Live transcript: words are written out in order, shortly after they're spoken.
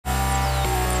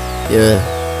Yeah,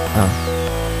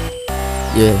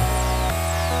 yeah.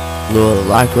 Lil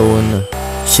Lyko in the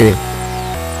shit.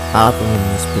 Hop in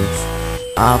this bitch.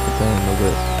 Hop up in the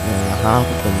whip. Man, hop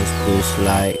up in this bitch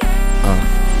like,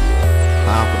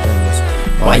 hop up in this.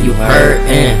 Why you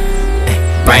hurtin'?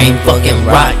 Brain fucking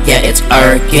rot, yeah, it's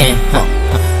urgent.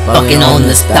 Fucking on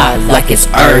the spot like it's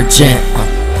urgent.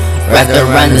 Wrapped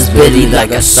around this bitty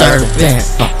like a serpent.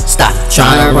 Stop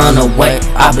tryna run away,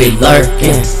 I be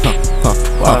lurking.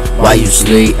 While you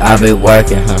sleep, I be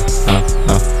working.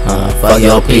 Fuck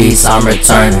your peace, I'm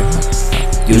returning.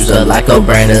 Use the Lyko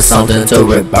brand as something to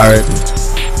rebirth me.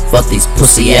 Fuck these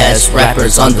pussy ass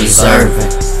rappers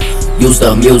undeserving. Use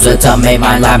the music to make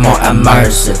my life more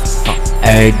immersive.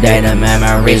 Every day the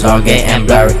memories are getting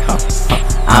blurry.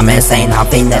 I'm insane, I'm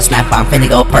finna snap, I'm finna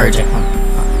go purging.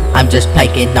 I'm just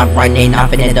packing, I'm running, I'm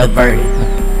finna divert it.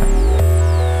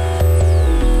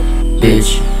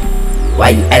 Bitch, why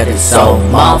you acting so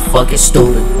motherfucking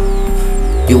stupid?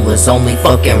 You was only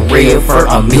fucking real for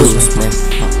amusement.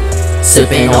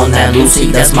 Sipping on that Lucy,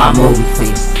 that's my movie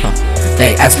fee.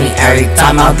 They ask me every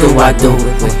time I do it.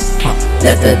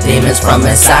 Let the demons from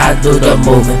inside do the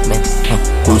movement.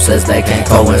 Who says they can't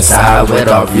coincide with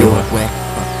our viewing?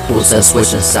 Who says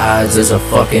switching sides is a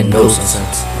fucking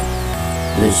nuisance?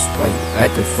 Bitch, why you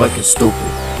acting fucking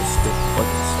stupid?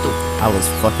 I was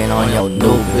fucking on your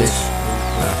new bitch.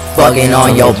 Fucking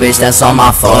on your bitch, that's on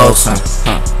my folks.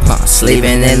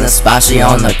 Sleeping in the spot, she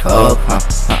on the coke.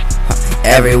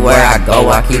 Everywhere I go,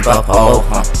 I keep a pole.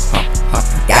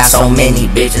 Got so many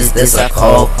bitches, this a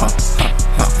cold.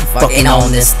 Fucking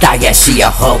on this thigh, yeah, she a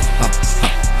hoe.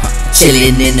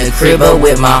 Chillin' in the crib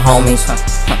with my homies.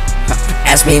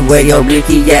 Ask me where your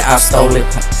Ricky, yeah, I stole it.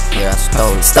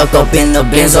 Stuck up in the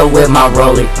Benzo with my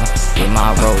rollie.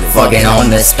 Fucking on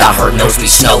this stop, her nose be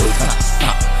snowy.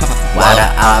 Why the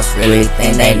ops really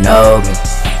think they know me?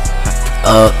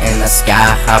 Up in the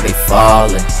sky, I be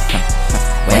falling.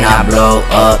 When I blow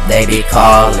up, they be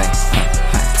calling.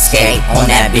 Skate on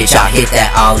that bitch, I hit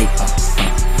that ollie.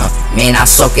 Man, I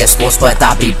suck at sports, but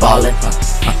I be ballin'.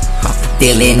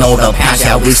 Dealing all the pounds,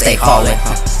 yeah, we stay haulin'.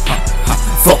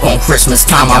 Fuck on Christmas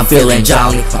time, I'm feeling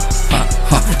jolly.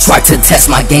 Try to test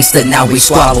my gangster, now we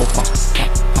squabble.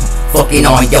 Fucking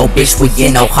on yo bitch, we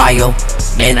in Ohio.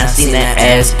 Man, I seen that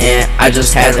ass and I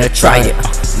just had to try it.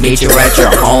 Meet you at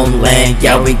your homeland,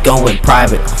 yeah, we going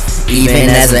private. Even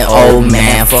as an old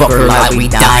man, fuck her like we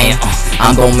dying.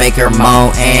 I'm gon' make her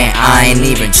moan and I ain't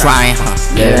even trying.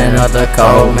 Living up the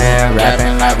cold, man,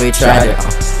 rapping like we tried it.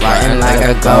 Writing like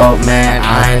a gold, man,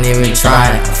 I ain't even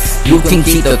trying. You can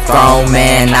keep the throne,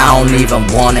 man, I don't even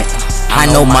want it. I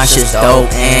know my shit's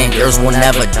dope and yours will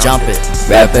never jump it.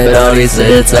 Rapping all these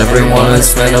hits, everyone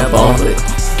is finna bump it.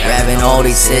 Rapping all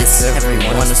these hits,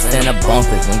 everyone is finna bump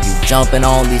it. When you jumping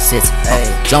on these hits,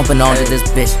 jumping onto this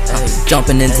bitch,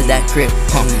 jumping into that crib,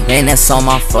 and that's on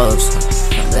my foes.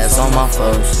 That's on my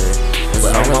foes. That's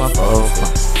on my foes.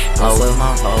 Oh, with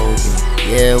my hoes,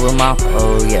 yeah, with my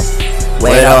hoes, yeah.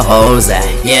 Where the hoes at?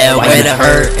 Yeah, where the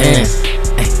hurtin'?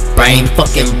 Brain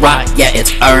fucking rot, yeah,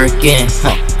 it's urgent.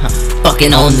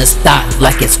 Fucking on the spot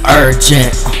like it's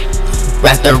urgent.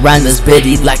 Wrapped around this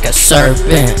bitty like a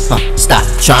serpent. Stop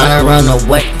tryna run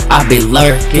away, I be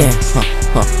lurking.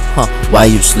 While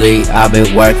you sleep, I be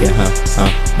working.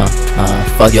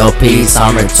 Fuck your peace,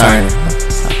 I'm returning.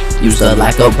 Use the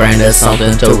Lyko brand as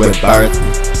something to rebirth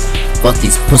me. Fuck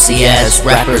these pussy ass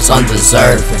rappers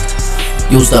undeserving.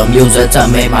 Use the music to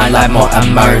make my life more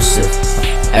immersive.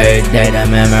 Every day the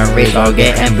memories are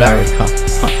getting blurry.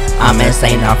 I'm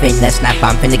insane, I'm finna snap,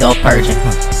 I'm finna go purging.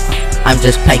 I'm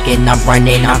just packing, I'm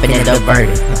running, I'm finna divert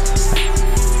it.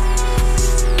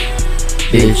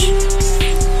 Bitch,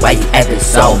 why you acting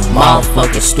so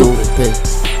motherfucking stupid,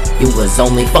 bitch? You was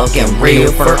only fucking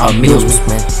real for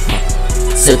amusement.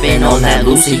 Sipping on that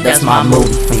Lucy, that's my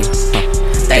movie fee.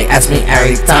 They ask me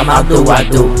every time I do it.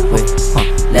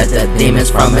 Let the demons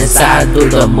from inside do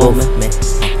the movement.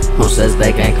 Who says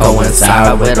they can't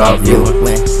coincide with our viewing?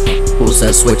 Who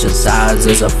says switching sides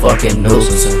is a fucking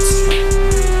nuisance?